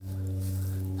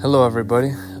Hello,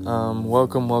 everybody.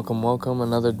 Welcome.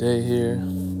 Another day here,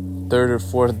 third or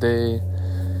fourth day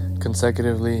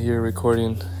consecutively here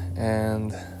recording.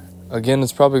 And again,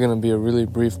 it's probably going to be a really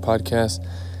brief podcast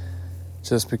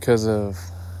just because of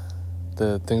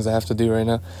the things I have to do right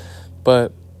now.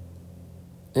 But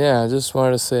yeah, I just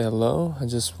wanted to say hello. I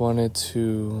just wanted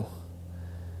to,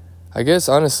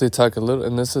 honestly talk a little,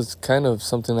 and this is kind of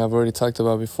something I've already talked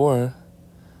about before,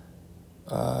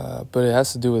 but it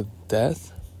has to do with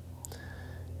death.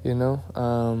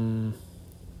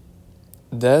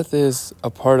 Death is a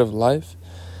part of life.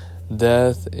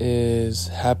 Death is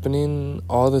happening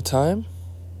all the time.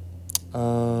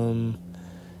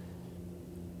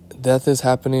 Death is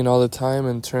happening all the time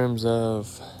in terms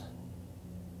of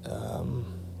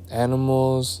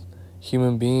animals,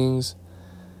 human beings.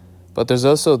 But there's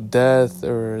also death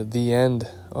or the end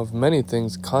of many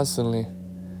things constantly.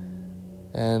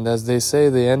 And as they say,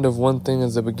 the end of one thing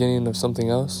is the beginning of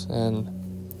something else. And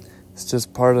it's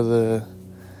just part of the,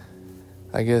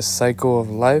 cycle of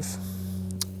life.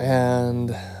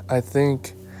 And I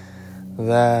think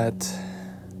that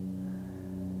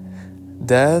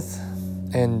death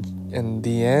and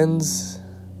the ends,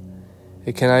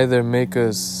 it can either make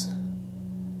us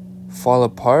fall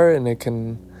apart, and it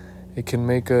can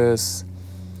make us,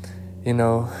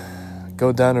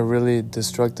 go down a really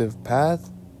destructive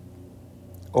path,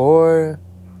 or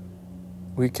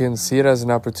we can see it as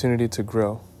an opportunity to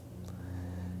grow.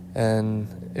 And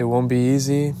it won't be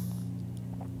easy.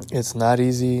 It's not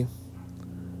easy.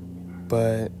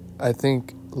 But I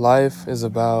think life is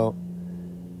about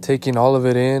taking all of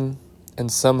it in and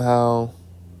somehow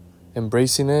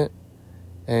embracing it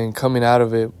and coming out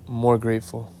of it more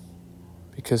grateful.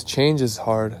 Because change is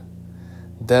hard.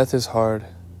 Death is hard.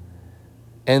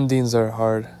 Endings are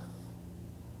hard.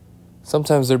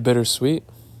 Sometimes they're bittersweet.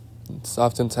 It's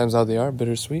oftentimes how they are,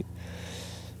 bittersweet.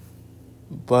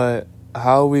 But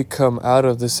how we come out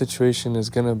of this situation is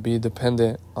going to be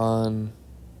dependent on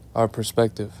our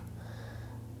perspective.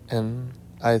 And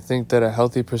I think that a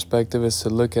healthy perspective is to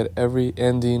look at every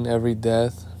ending, every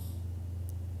death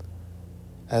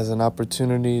as an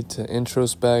opportunity to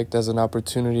introspect, as an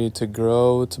opportunity to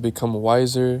grow, to become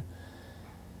wiser,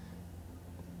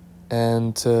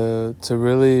 and to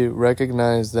really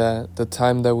recognize that the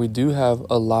time that we do have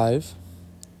alive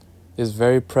is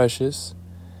very precious.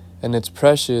 And it's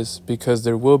precious because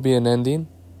there will be an ending.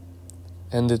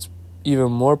 And it's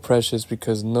even more precious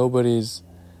because nobody's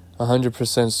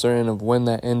 100% certain of when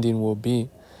that ending will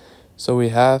be. So we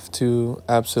have to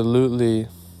absolutely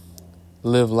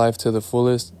live life to the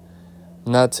fullest,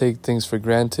 not take things for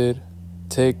granted.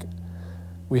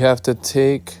 We have to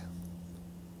take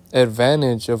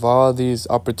advantage of all these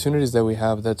opportunities that we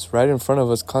have that's right in front of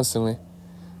us constantly.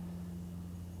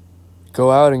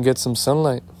 Go out and get some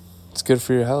sunlight. It's good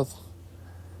for your health.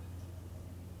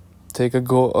 Take a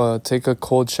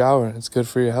cold shower. It's good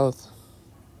for your health.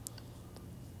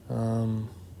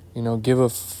 Give a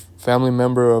family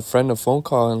member or a friend a phone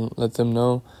call and let them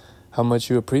know how much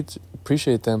you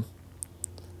appreciate them.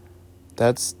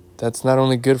 That's not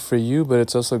only good for you, but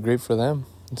it's also great for them.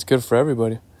 It's good for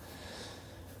everybody.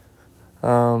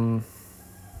 Go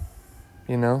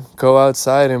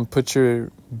outside and put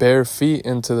your bare feet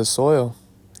into the soil.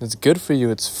 It's good for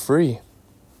you. It's free.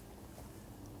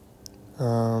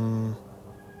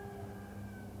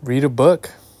 Read a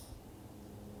book.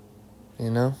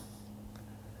 There's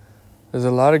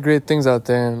a lot of great things out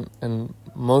there, and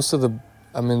most of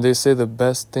they say the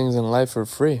best things in life are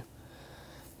free.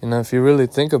 If you really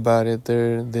think about it,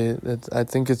 I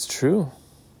think it's true.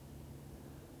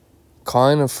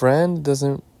 Calling a friend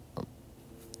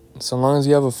so long as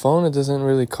you have a phone, it doesn't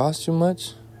really cost you much.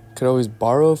 You could always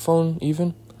borrow a phone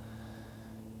even.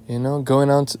 Going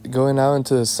out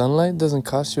into the sunlight doesn't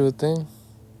cost you a thing.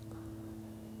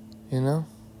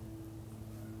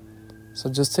 So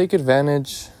just take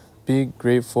advantage, be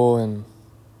grateful, and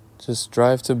just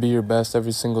strive to be your best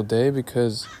every single day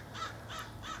because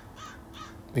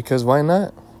why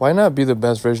not? Why not be the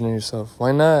best version of yourself?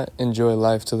 Why not enjoy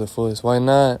life to the fullest? Why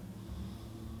not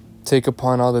take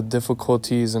upon all the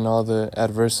difficulties and all the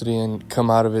adversity and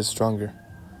come out of it stronger?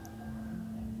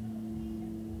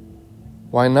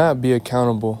 Why not be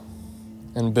accountable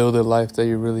and build a life that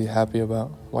you're really happy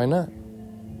about? Why not?